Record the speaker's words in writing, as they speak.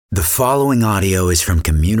The following audio is from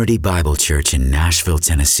Community Bible Church in Nashville,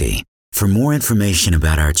 Tennessee. For more information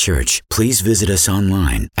about our church, please visit us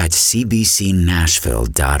online at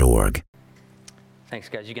cbcnashville.org. Thanks,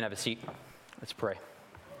 guys. You can have a seat. Let's pray.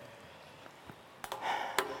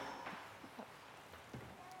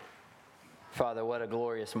 Father, what a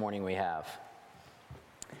glorious morning we have,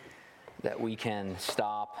 that we can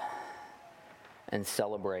stop and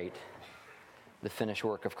celebrate the finished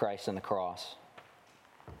work of Christ on the cross.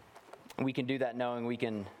 We can do that knowing we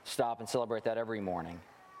can stop and celebrate that every morning.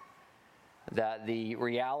 That the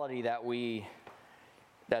reality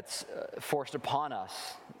that's forced upon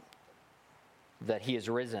us, that He is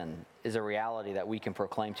risen, is a reality that we can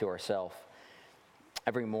proclaim to ourselves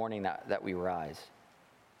every morning that we rise.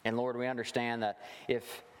 And Lord, we understand that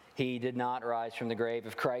if He did not rise from the grave,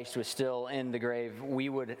 if Christ was still in the grave, we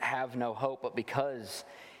would have no hope. But because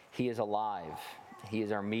He is alive, He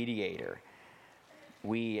is our mediator,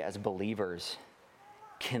 we as believers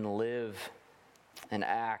can live and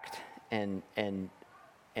act and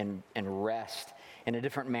rest in a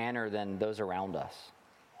different manner than those around us.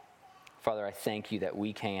 Father, I thank you that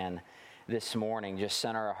we can this morning just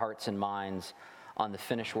center our hearts and minds on the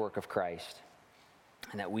finished work of Christ,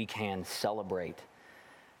 and that we can celebrate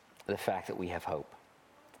the fact that we have hope.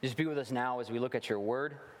 Just be with us now as we look at your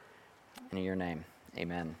word, and in your name,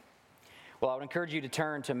 amen. Well, I would encourage you to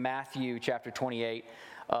turn to Matthew chapter 28.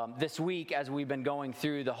 This week, as we've been going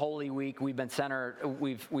through the Holy Week,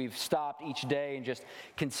 we've stopped each day and just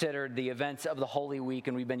considered the events of the Holy Week,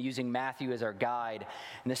 and we've been using Matthew as our guide.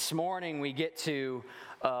 And this morning, we get to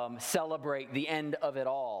celebrate the end of it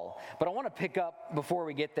all. But I want to pick up, before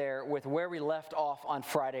we get there, with where we left off on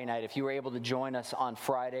Friday night. If you were able to join us on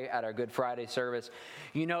Friday at our Good Friday service,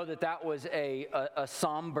 you know that was a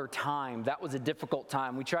somber time. That was a difficult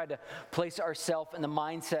time. We tried to place ourselves in the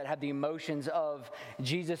mindset, have the emotions of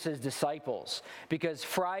Jesus' disciples. Because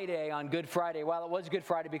Friday, on Good Friday, while it was Good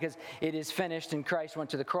Friday because it is finished and Christ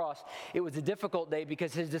went to the cross, it was a difficult day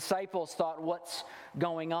because His disciples thought, what's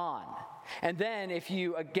going on? And then, if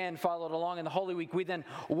you, again, followed along in the Holy Week, we then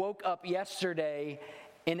woke up yesterday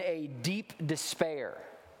in a deep despair.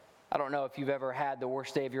 I don't know if you've ever had the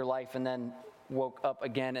worst day of your life and then woke up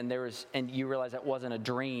again and you realize that wasn't a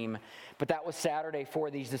dream. But that was Saturday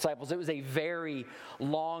for these disciples. It was a very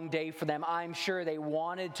long day for them. I'm sure they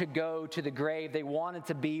wanted to go to the grave. They wanted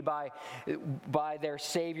to be by their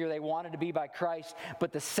Savior. They wanted to be by Christ.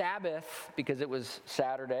 But the Sabbath, because it was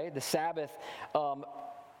Saturday, the Sabbath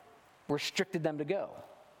restricted them to go.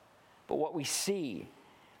 But what we see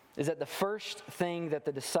is that the first thing that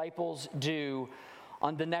the disciples do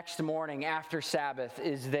on the next morning after Sabbath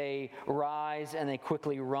is they rise and they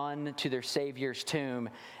quickly run to their Savior's tomb,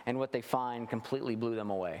 and what they find completely blew them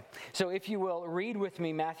away. So if you will, read with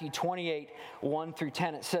me Matthew 28, 1 through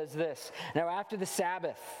 10. It says this: Now after the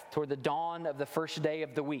Sabbath, toward the dawn of the first day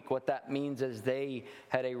of the week, what that means is they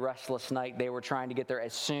had a restless night. They were trying to get there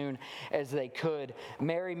as soon as they could.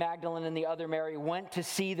 Mary Magdalene and the other Mary went to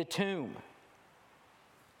see the tomb.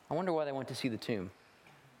 I wonder why they went to see the tomb.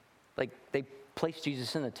 Like, they placed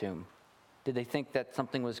Jesus in the tomb. Did they think that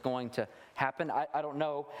something was going to happen? I don't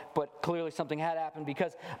know, but clearly something had happened,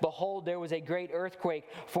 because behold, there was a great earthquake,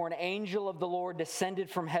 for an angel of the Lord descended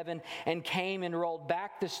from heaven and came and rolled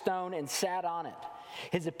back the stone and sat on it.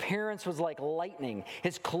 His appearance was like lightning,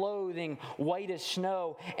 his clothing white as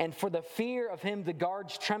snow, and for the fear of him the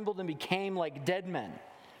guards trembled and became like dead men.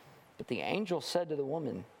 But the angel said to the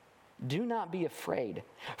woman, "Do not be afraid,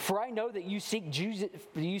 for I know that you seek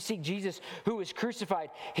Jesus who was crucified.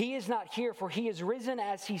 He is not here, for He is risen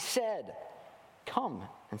as He said. Come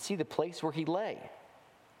and see the place where He lay.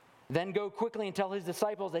 Then go quickly and tell His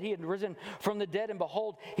disciples that He had risen from the dead, and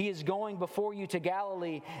behold, He is going before you to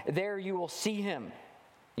Galilee. There you will see Him."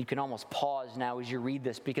 You can almost pause now as you read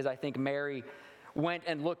this, because I think Mary went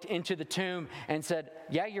and looked into the tomb and said,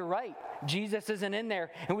 "Yeah, you're right. Jesus isn't in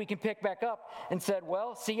there." And we can pick back up and said,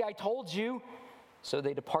 "Well, see, I told you." So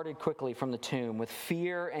they departed quickly from the tomb with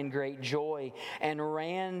fear and great joy and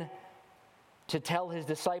ran to tell His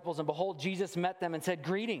disciples. And behold, Jesus met them and said,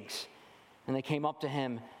 "Greetings." And they came up to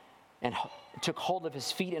Him and took hold of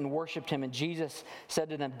His feet and worshiped Him. And Jesus said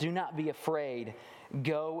to them, "Do not be afraid.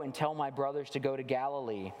 Go and tell my brothers to go to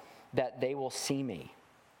Galilee, that they will see me."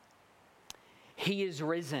 "He is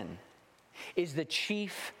risen" is the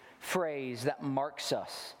chief phrase that marks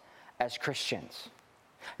us as Christians.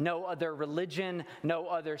 No other religion, no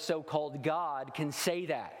other so-called God can say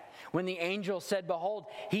that. When the angel said, "Behold,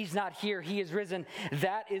 He's not here, He is risen,"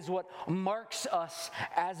 that is what marks us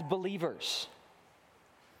as believers.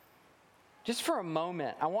 just for a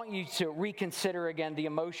moment, I want you to reconsider again the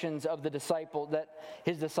emotions of the disciple that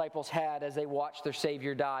his disciples had as they watched their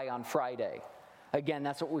Savior die on Friday. Again,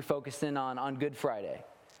 that's what we focused in on Good Friday.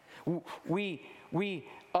 We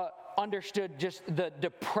understood just the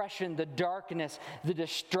depression, the darkness, the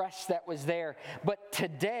distress that was there. But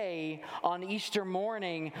today, on Easter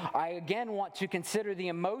morning, I again want to consider the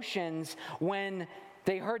emotions when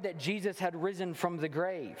they heard that Jesus had risen from the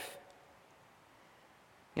grave.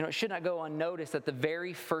 You know, it should not go unnoticed that the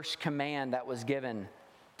very first command that was given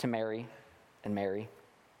to Mary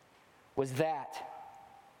was that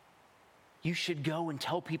you should go and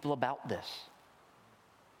tell people about this.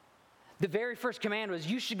 The very first command was,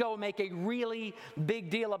 you should go and make a really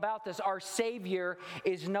big deal about this. Our Savior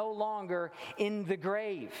is no longer in the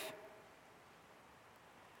grave.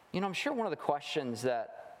 You know, I'm sure one of the questions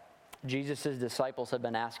that Jesus' disciples had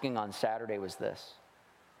been asking on Saturday was this: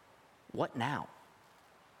 what now?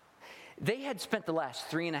 They had spent the last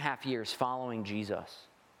 3.5 years following Jesus.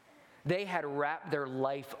 They had wrapped their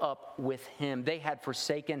life up with him. They had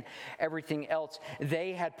forsaken everything else.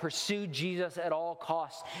 They had pursued Jesus at all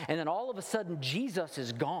costs. And then all of a sudden, Jesus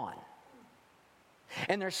is gone.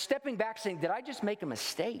 And they're stepping back saying, did I just make a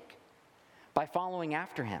mistake by following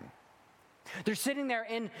after him? They're sitting there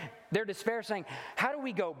in their despair saying, how do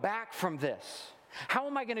we go back from this? How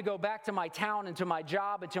am I going to go back to my town and to my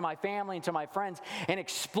job and to my family and to my friends and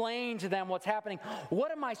explain to them what's happening?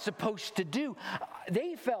 What am I supposed to do?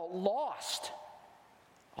 They felt lost.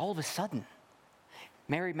 All of a sudden,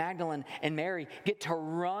 Mary Magdalene and Mary get to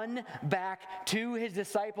run back to his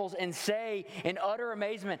disciples and say in utter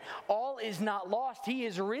amazement, all is not lost. He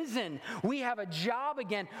is risen. We have a job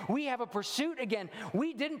again. We have a pursuit again.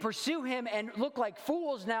 We didn't pursue him and look like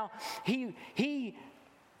fools now. He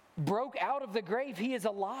broke out of the grave. He is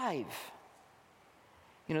alive.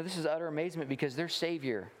 You know, this is utter amazement because their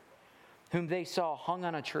Savior, whom they saw hung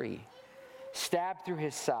on a tree, stabbed through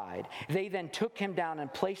his side. They then took him down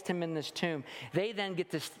and placed him in this tomb. They then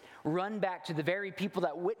get to run back to the very people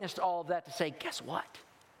that witnessed all of that to say, guess what?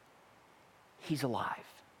 He's alive.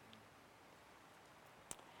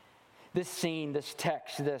 This scene, this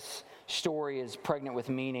text, this story is pregnant with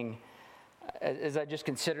meaning. As I just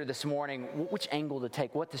considered this morning, which angle to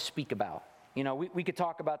take, what to speak about. You know, we could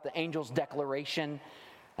talk about the angel's declaration.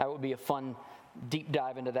 That would be a fun deep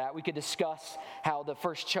dive into that. We could discuss how the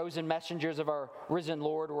first chosen messengers of our risen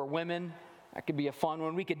Lord were women. That could be a fun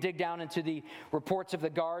one. We could dig down into the reports of the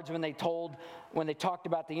guards when they talked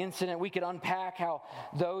about the incident. We could unpack how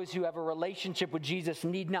those who have a relationship with Jesus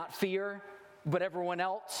need not fear, but everyone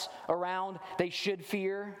else around, they should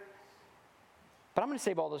fear. But I'm going to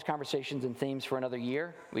save all those conversations and themes for another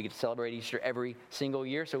year. We get to celebrate Easter every single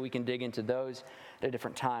year, so we can dig into those at a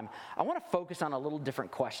different time. I want to focus on a little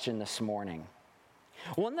different question this morning.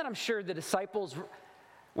 One that I'm sure the disciples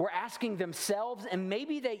were asking themselves, and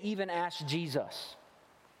maybe they even asked Jesus.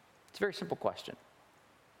 It's a very simple question.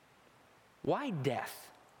 Why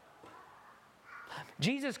death?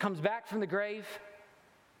 Jesus comes back from the grave.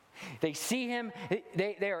 They see him,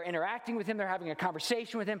 they are interacting with him, they're having a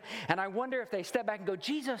conversation with him, and I wonder if they step back and go,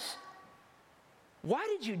 Jesus, why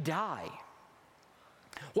did you die?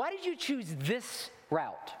 Why did you choose this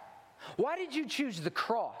route? Why did you choose the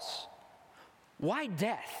cross? Why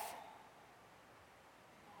death?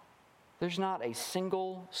 There's not a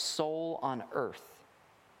single soul on earth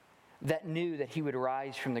that knew that he would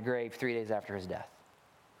rise from the grave 3 days after his death.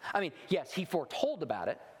 I mean, yes, he foretold about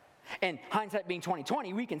it. And hindsight being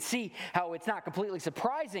 20/20, we can see how it's not completely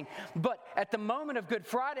surprising. But at the moment of Good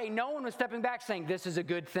Friday, no one was stepping back saying, this is a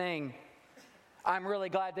good thing. I'm really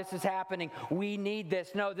glad this is happening. We need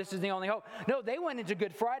this. No, this is the only hope. No, they went into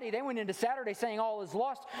Good Friday. They went into Saturday saying all is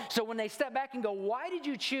lost. So when they step back and go, why did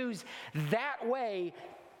you choose that way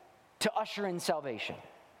to usher in salvation?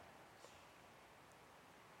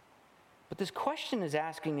 But this question is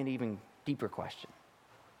asking an even deeper question.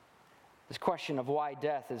 This question of why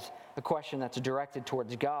death is a question that's directed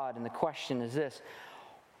towards God. And the question is this: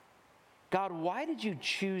 God, why did you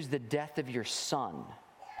choose the death of your Son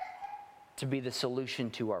to be the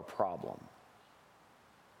solution to our problem?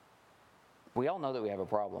 We all know that we have a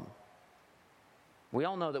problem. We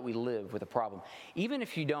all know that we live with a problem. Even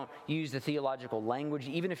if you don't use the theological language,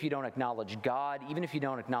 even if you don't acknowledge God, even if you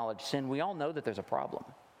don't acknowledge sin, we all know that there's a problem.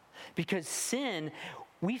 Because sin,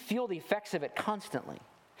 we feel the effects of it constantly.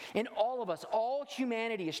 And all of us, all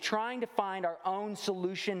humanity is trying to find our own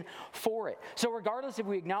solution for it. So regardless if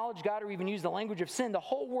we acknowledge God or even use the language of sin, the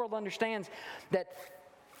whole world understands that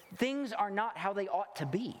things are not how they ought to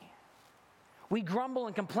be. We grumble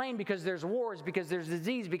and complain because there's wars, because there's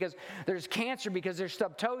disease, because there's cancer, because there's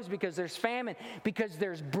stubbed toes, because there's famine, because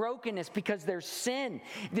there's brokenness, because there's sin.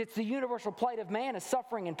 It's the universal plight of man is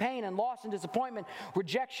suffering and pain and loss and disappointment,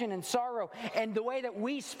 rejection and sorrow. And the way that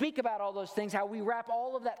we speak about all those things, how we wrap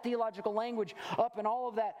all of that theological language up and all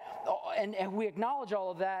of that, and we acknowledge all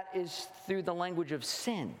of that is through the language of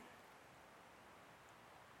sin.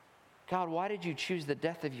 God, why did you choose the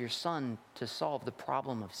death of your Son to solve the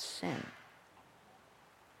problem of sin?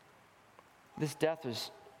 This death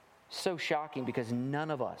was so shocking because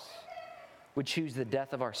none of us would choose the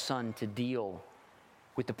death of our Son to deal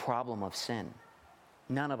with the problem of sin.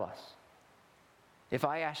 None of us. If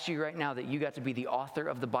I asked you right now that you got to be the author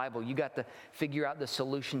of the Bible, you got to figure out the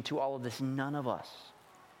solution to all of this, none of us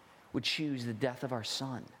would choose the death of our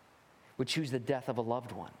Son, would choose the death of a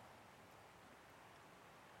loved one.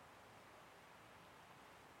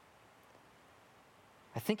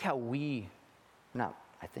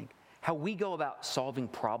 How we go about solving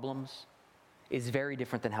problems is very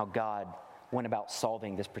different than how God went about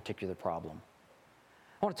solving this particular problem.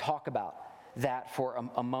 I want to talk about that for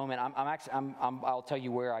a moment. I'll tell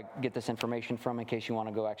you where I get this information from in case you want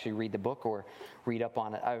to go actually read the book or read up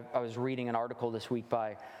on it. I was reading an article this week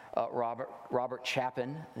by Robert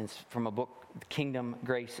Chapin. It's from a book, Kingdom,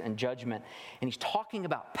 Grace, and Judgment, and he's talking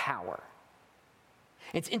about power.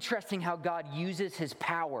 It's interesting how God uses his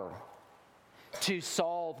power to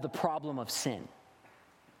solve the problem of sin.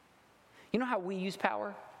 You know how we use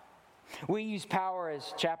power? We use power,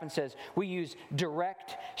 as Chapin says, we use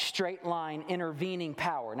direct, straight line, intervening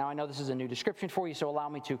power. Now, I know this is a new description for you, so allow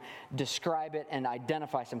me to describe it and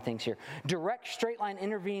identify some things here. Direct, straight line,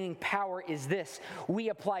 intervening power is this. We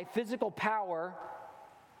apply physical power,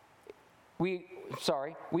 we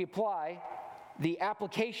apply the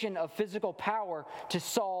application of physical power to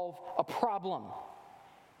solve a problem.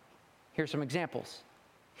 Here's some examples.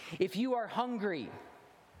 If you are hungry,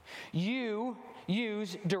 you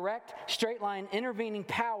use direct, straight line, intervening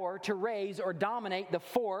power to raise or dominate the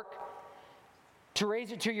fork, to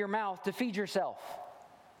raise it to your mouth to feed yourself.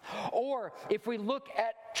 Or if we look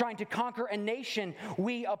at trying to conquer a nation,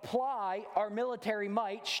 we apply our military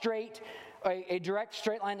might, a direct,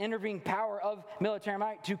 straight line, intervening power of military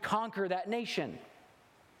might to conquer that nation.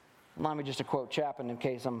 Allow me just to quote Chapin in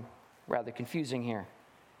case I'm rather confusing here.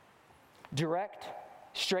 Direct,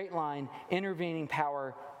 straight line, intervening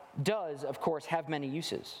power does, of course, have many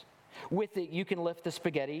uses. With it, you can lift the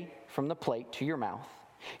spaghetti from the plate to your mouth.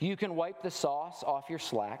 You can wipe the sauce off your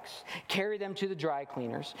slacks, carry them to the dry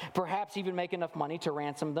cleaners, perhaps even make enough money to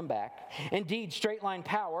ransom them back. Indeed, straight line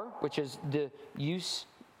power, which is the use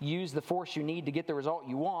the force you need to get the result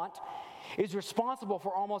you want, is responsible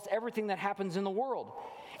for almost everything that happens in the world.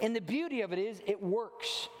 And the beauty of it is it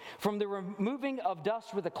works. From the removing of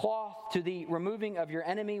dust with a cloth to the removing of your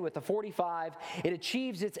enemy with a 45, it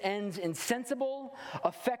achieves its ends in sensible,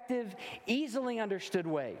 effective, easily understood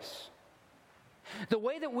ways. The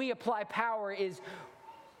way that we apply power is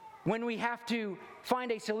when we have to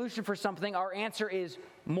find a solution for something, our answer is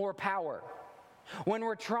more power. When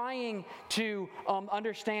we're trying to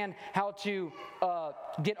understand how to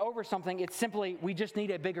get over something, it's simply we just need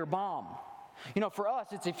a bigger bomb. You know, for us,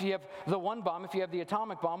 it's if you have the one bomb, if you have the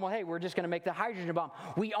atomic bomb, well, hey, we're just going to make the hydrogen bomb.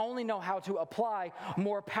 We only know how to apply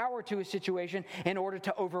more power to a situation in order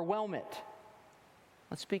to overwhelm it.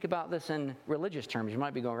 Let's speak about this in religious terms. You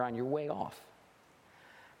might be going around, you're way off.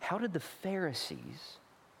 How did the Pharisees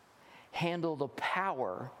handle the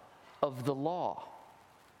power of the law?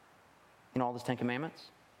 You know, all those 10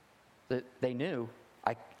 Commandments? They knew,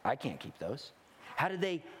 I can't keep those. How did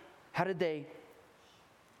they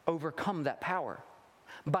overcome that power?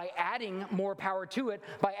 By adding more power to it,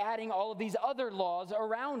 by adding all of these other laws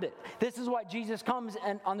around it. This is why Jesus comes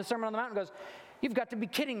and on the Sermon on the Mount goes, you've got to be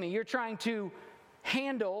kidding me. You're trying to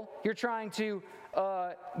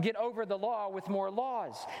get over the law with more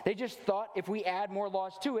laws. They just thought if we add more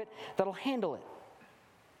laws to it, that'll handle it.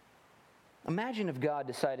 Imagine if God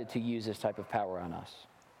decided to use this type of power on us.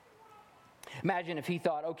 Imagine if he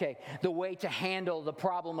thought, okay, the way to handle the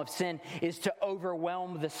problem of sin is to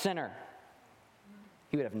overwhelm the sinner.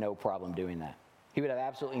 He would have no problem doing that. He would have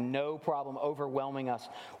absolutely no problem overwhelming us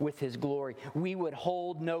with his glory. We would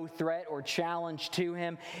hold no threat or challenge to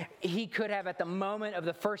him. He could have, at the moment of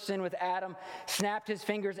the first sin with Adam, snapped his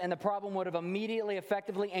fingers and the problem would have immediately,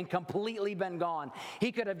 effectively, and completely been gone.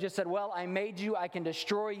 He could have just said, well, I made you, I can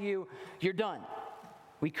destroy you, you're done.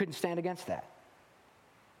 We couldn't stand against that.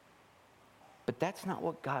 But that's not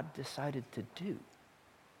what God decided to do.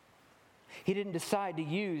 He didn't decide to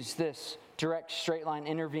use this direct, straight line,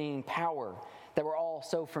 intervening power that we're all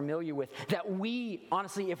so familiar with, that we,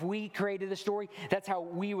 honestly, if we created this story, that's how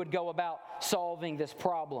we would go about solving this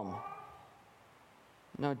problem.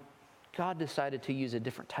 No, God decided to use a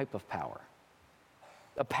different type of power.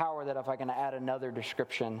 A power that, if I can add another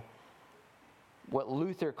description, what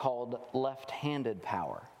Luther called left-handed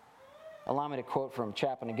power. Allow me to quote from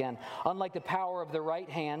Chapman again. Unlike the power of the right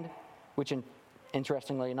hand, which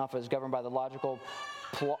interestingly enough is governed by the logical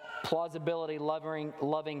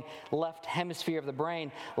plausibility-loving left hemisphere of the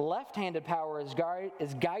brain, left-handed power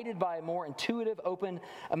is guided by a more intuitive, open,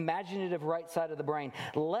 imaginative right side of the brain.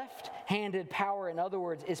 Left-handed power, in other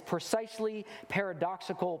words, is precisely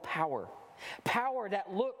paradoxical power. Power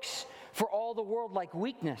that looks for all the world like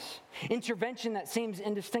weakness. Intervention that seems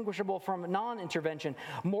indistinguishable from non-intervention.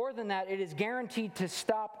 More than that, it is guaranteed to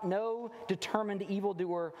stop no determined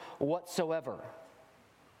evildoer whatsoever.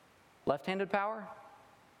 Left-handed power?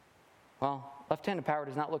 Well, left-handed power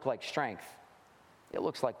does not look like strength. It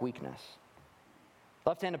looks like weakness.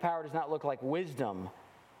 Left-handed power does not look like wisdom.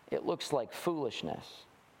 It looks like foolishness.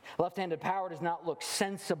 Left-handed power does not look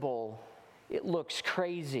sensible. It looks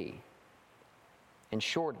crazy. In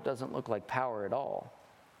short, it doesn't look like power at all.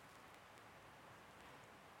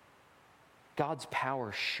 God's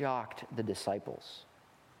power shocked the disciples.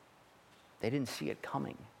 They didn't see it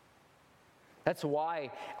coming. That's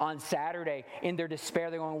why on Saturday, in their despair,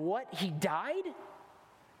 they're going, "What? He died?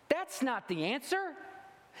 That's not the answer."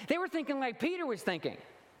 They were thinking like Peter was thinking.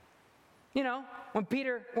 You know,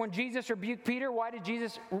 when Jesus rebuked Peter, why did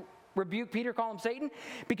Jesus rebuke Peter, call him Satan?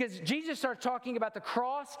 Because Jesus starts talking about the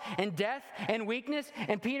cross and death and weakness,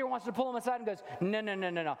 and Peter wants to pull him aside and goes,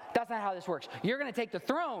 no, that's not how this works. You're going to take the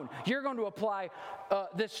throne. You're going to apply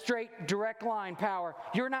this straight, direct line power.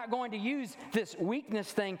 You're not going to use this weakness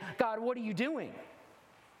thing. God, what are you doing?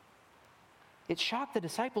 It shocked the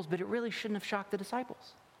disciples, but it really shouldn't have shocked the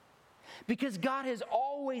disciples. Because God has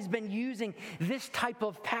always been using this type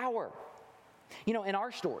of power. You know, in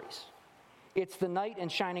our stories, it's the knight in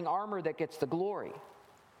shining armor that gets the glory.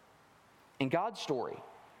 In God's story,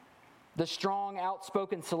 the strong,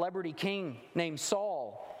 outspoken celebrity king named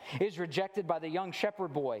Saul is rejected by the young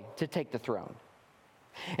shepherd boy to take the throne.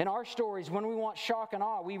 In our stories, when we want shock and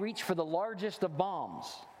awe, we reach for the largest of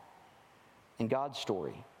bombs. In God's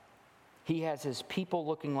story, He has His people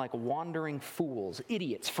looking like wandering fools,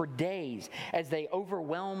 idiots, for days as they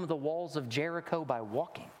overwhelm the walls of Jericho by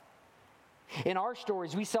walking. In our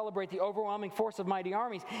stories, we celebrate the overwhelming force of mighty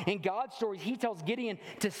armies. In God's stories, He tells Gideon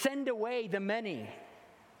to send away the many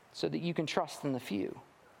so that you can trust in the few.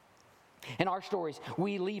 In our stories,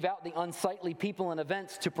 we leave out the unsightly people and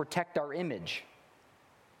events to protect our image.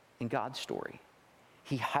 In God's story,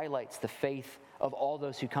 He highlights the faith of all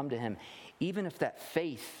those who come to Him, even if that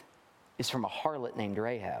faith is from a harlot named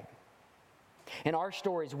Rahab. In our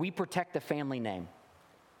stories, we protect the family name.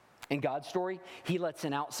 In God's story, He lets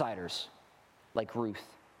in outsiders like Ruth.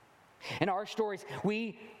 In our stories,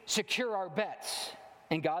 we secure our bets.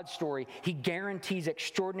 In God's story, He guarantees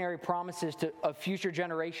extraordinary promises of future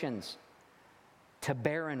generations to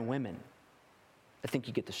barren women. I think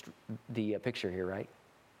you get the picture here, right?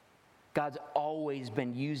 God's always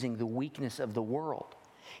been using the weakness of the world.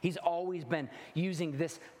 He's always been using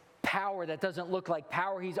this power that doesn't look like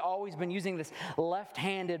power. He's always been using this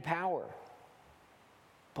left-handed power.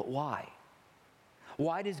 But why?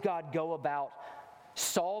 Why does God go about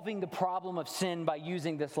solving the problem of sin by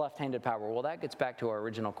using this left-handed power? Well, that gets back to our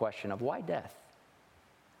original question of why death?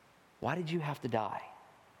 Why did you have to die?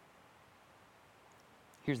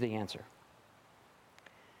 Here's the answer.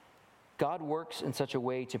 God works in such a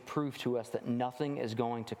way to prove to us that nothing is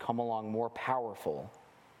going to come along more powerful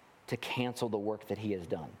to cancel the work that He has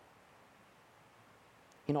done.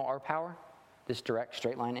 You know, our power, this direct,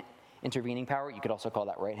 straight line intervening power, you could also call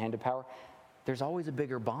that right-handed power. There's always a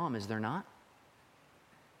bigger bomb, is there not?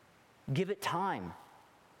 Give it time.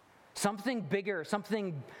 Something bigger,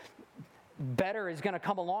 something better is going to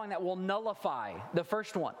come along that will nullify the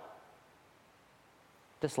first one.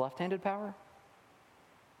 This left-handed power,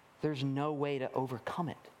 there's no way to overcome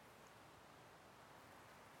it.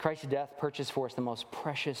 Christ's death purchased for us the most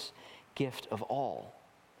precious gift of all,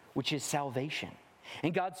 which is salvation.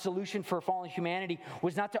 And God's solution for fallen humanity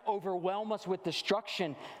was not to overwhelm us with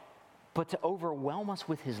destruction, but to overwhelm us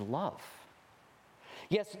with His love.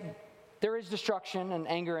 Yes, there is destruction and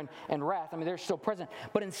anger and wrath. I mean, they're still present.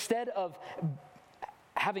 But instead of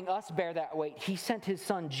having us bear that weight, He sent His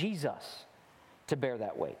Son, Jesus, to bear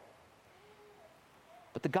that weight.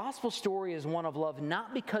 But the gospel story is one of love,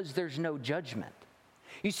 not because there's no judgment.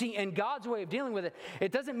 You see, in God's way of dealing with it,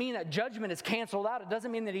 it doesn't mean that judgment is canceled out. It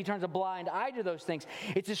doesn't mean that he turns a blind eye to those things.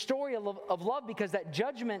 It's a story of love because that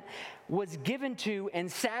judgment was given to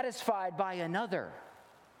and satisfied by another.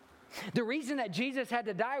 The reason that Jesus had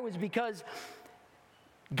to die was because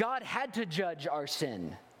God had to judge our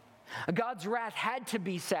sin. God's wrath had to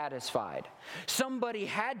be satisfied. Somebody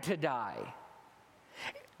had to die.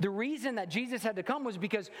 The reason that Jesus had to come was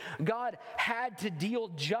because God had to deal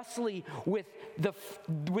justly with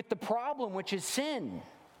the problem, which is sin.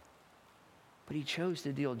 But he chose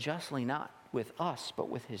to deal justly not with us, but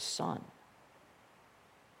with his Son.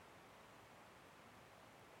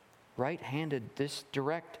 Right-handed, this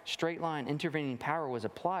direct, straight line, intervening power was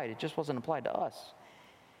applied. It just wasn't applied to us.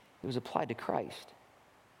 It was applied to Christ.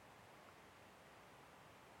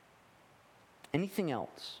 Anything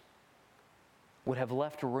else would have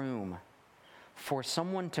left room for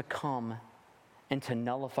someone to come and to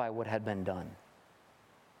nullify what had been done.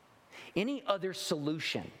 Any other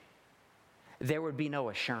solution, there would be no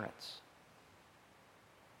assurance.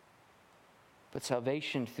 But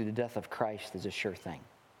salvation through the death of Christ is a sure thing.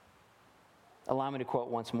 Allow me to quote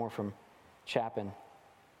once more from Chapin.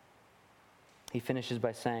 He finishes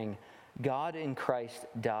by saying, God in Christ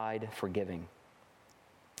died forgiving.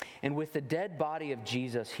 And with the dead body of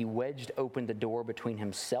Jesus, he wedged open the door between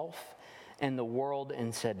himself and the world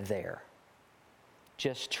and said, there,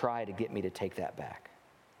 just try to get me to take that back.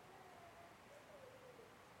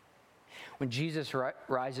 When Jesus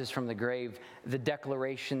rises from the grave, the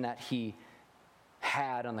declaration that he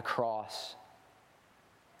had on the cross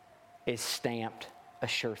is stamped a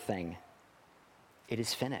sure thing. It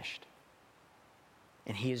is finished.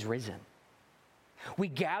 And he is risen. We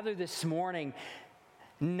gather this morning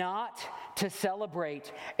not to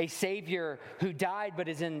celebrate a Savior who died but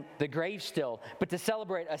is in the grave still, but to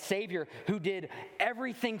celebrate a Savior who did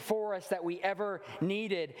everything for us that we ever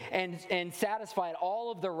needed and satisfied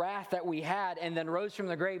all of the wrath that we had, and then rose from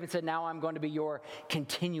the grave and said, now I'm going to be your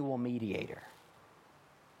continual mediator.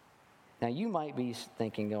 Now you might be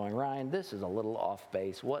thinking, going, Ryan, this is a little off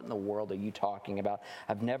base. What in the world are you talking about?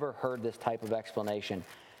 I've never heard this type of explanation.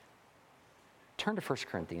 Turn to 1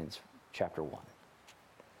 Corinthians chapter 1.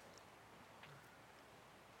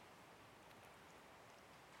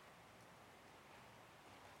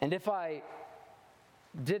 And if I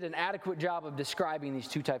did an adequate job of describing these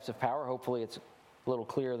two types of power, hopefully it's a little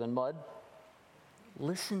clearer than mud.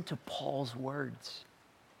 Listen to Paul's words.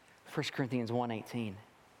 1 Corinthians 1:18.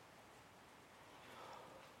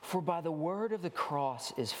 For by the word of the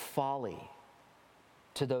cross is folly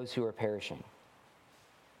to those who are perishing.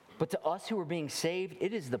 But to us who are being saved,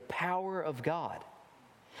 it is the power of God.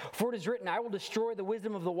 For it is written, I will destroy the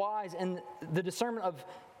wisdom of the wise, and the discernment of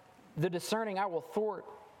the discerning I will thwart.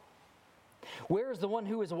 Where is the one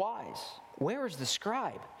who is wise? Where is the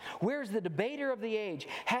scribe? Where is the debater of the age?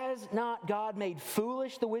 Has not God made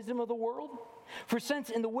foolish the wisdom of the world? For since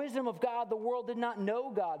in the wisdom of God, the world did not know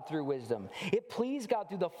God through wisdom, it pleased God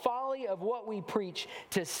through the folly of what we preach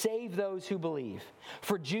to save those who believe.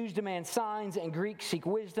 For Jews demand signs and Greeks seek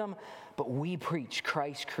wisdom, but we preach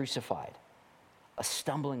Christ crucified, a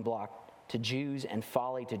stumbling block to Jews and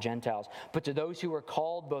folly to Gentiles. But to those who are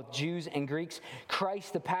called, both Jews and Greeks,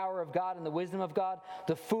 Christ, the power of God and the wisdom of God,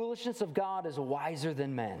 the foolishness of God is wiser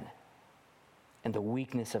than men, and the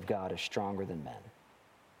weakness of God is stronger than men.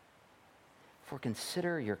 For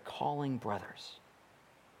consider your calling, brothers.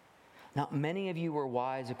 Not many of you were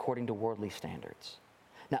wise according to worldly standards.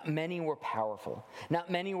 Not many were powerful. Not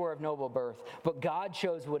many were of noble birth. But God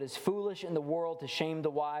chose what is foolish in the world to shame the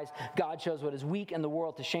wise. God chose what is weak in the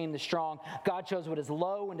world to shame the strong. God chose what is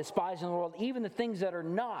low and despised in the world, even the things that are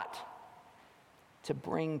not, to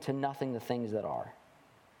bring to nothing the things that are,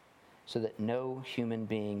 so that no human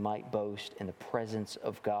being might boast in the presence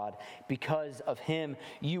of God. Because of him,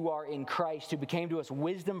 you are in Christ, who became to us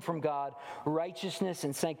wisdom from God, righteousness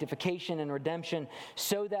and sanctification and redemption,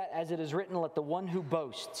 so that, as it is written, let the one who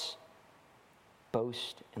boasts,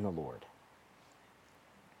 boast in the Lord.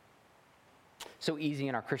 So easy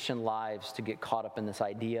in our Christian lives to get caught up in this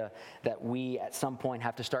idea that we at some point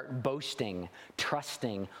have to start boasting,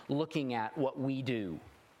 trusting, looking at what we do.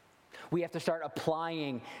 We have to start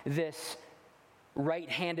applying this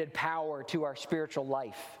right-handed power to our spiritual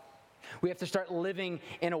life. We have to start living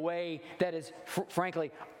in a way that is,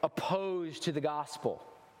 frankly, opposed to the gospel.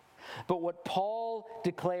 But what Paul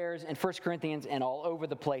declares in 1 Corinthians and all over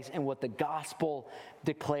the place, and what the gospel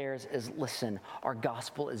declares is, listen, our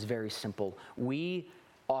gospel is very simple. We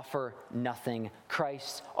offer nothing.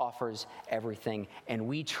 Christ offers everything. And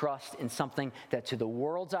we trust in something that to the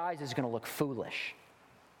world's eyes is going to look foolish,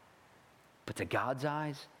 but to God's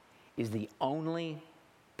eyes is the only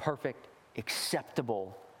perfect,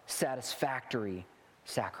 acceptable, satisfactory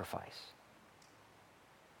sacrifice.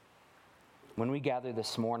 When we gather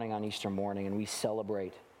this morning on Easter morning and we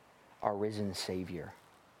celebrate our risen Savior,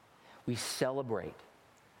 we celebrate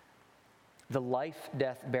the life,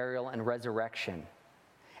 death, burial, and resurrection,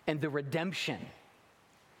 and the redemption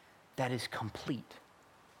that is complete.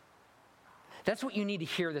 That's what you need to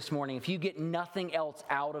hear this morning if you get nothing else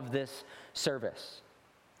out of this service.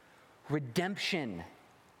 Redemption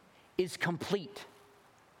is complete.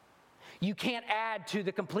 You can't add to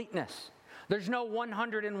the completeness. There's no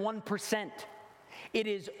 101%. It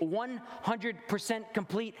is 100%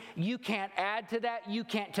 complete. You can't add to that. You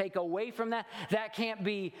can't take away from that. That can't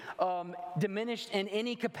be diminished in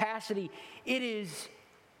any capacity. It is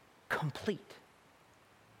complete.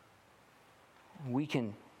 We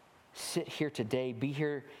can sit here today, be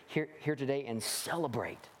here today, and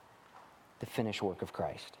celebrate the finished work of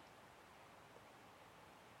Christ.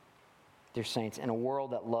 Dear saints, in a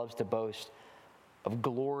world that loves to boast of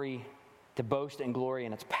glory, to boast in glory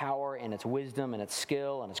in its power and its wisdom and its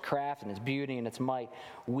skill and its craft and its beauty and its might,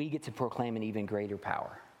 we get to proclaim an even greater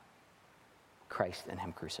power, Christ and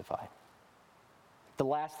Him crucified. The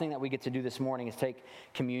last thing that we get to do this morning is take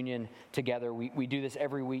communion together. We do this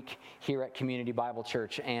every week here at Community Bible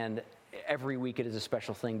Church, and every week it is a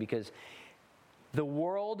special thing because the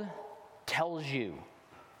world tells you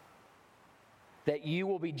that you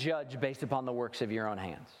will be judged based upon the works of your own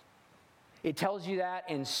hands. It tells you that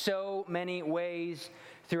in so many ways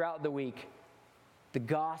throughout the week. The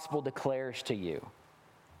gospel declares to you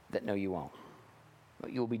that no, you won't.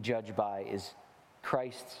 What you will be judged by is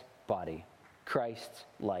Christ's body, Christ's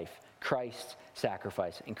life, Christ's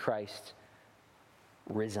sacrifice, and Christ's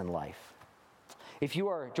risen life. If you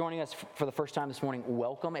are joining us for the first time this morning,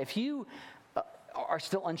 welcome. If you are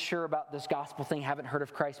still unsure about this gospel thing, haven't heard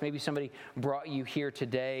of Christ, maybe somebody brought you here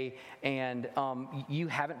today and you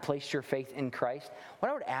haven't placed your faith in Christ, what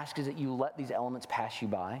I would ask is that you let these elements pass you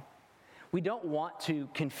by. We don't want to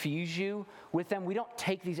confuse you with them. We don't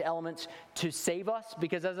take these elements to save us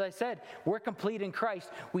because, as I said, we're complete in Christ.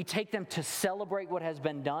 We take them to celebrate what has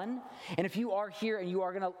been done. And if you are here and you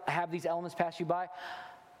are going to have these elements pass you by,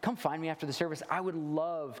 come find me after the service. I would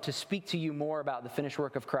love to speak to you more about the finished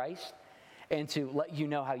work of Christ and to let you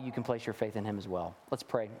know how you can place your faith in Him as well. Let's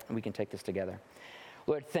pray, and we can take this together.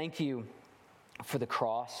 Lord, thank you for the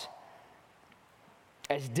cross.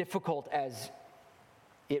 As difficult as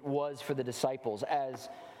it was for the disciples, as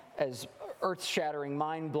earth-shattering,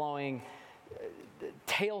 mind-blowing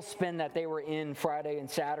tailspin that they were in Friday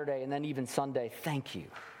and Saturday, and then even Sunday, thank you.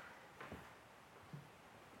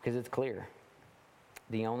 Because it's clear,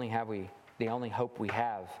 the only hope we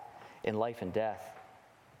have in life and death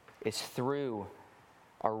is through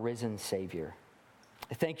our risen Savior.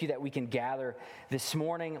 Thank you that we can gather this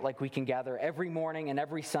morning like we can gather every morning and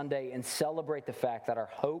every Sunday and celebrate the fact that our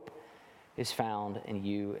hope is found in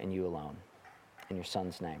you and you alone. In your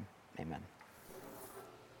Son's name, amen.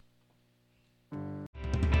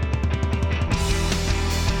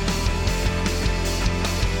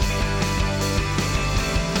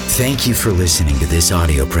 Thank you for listening to this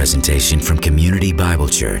audio presentation from Community Bible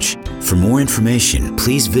Church. For more information,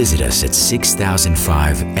 please visit us at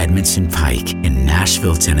 6005 Edmondson Pike in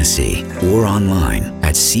Nashville, Tennessee, or online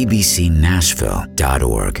at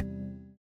cbcnashville.org.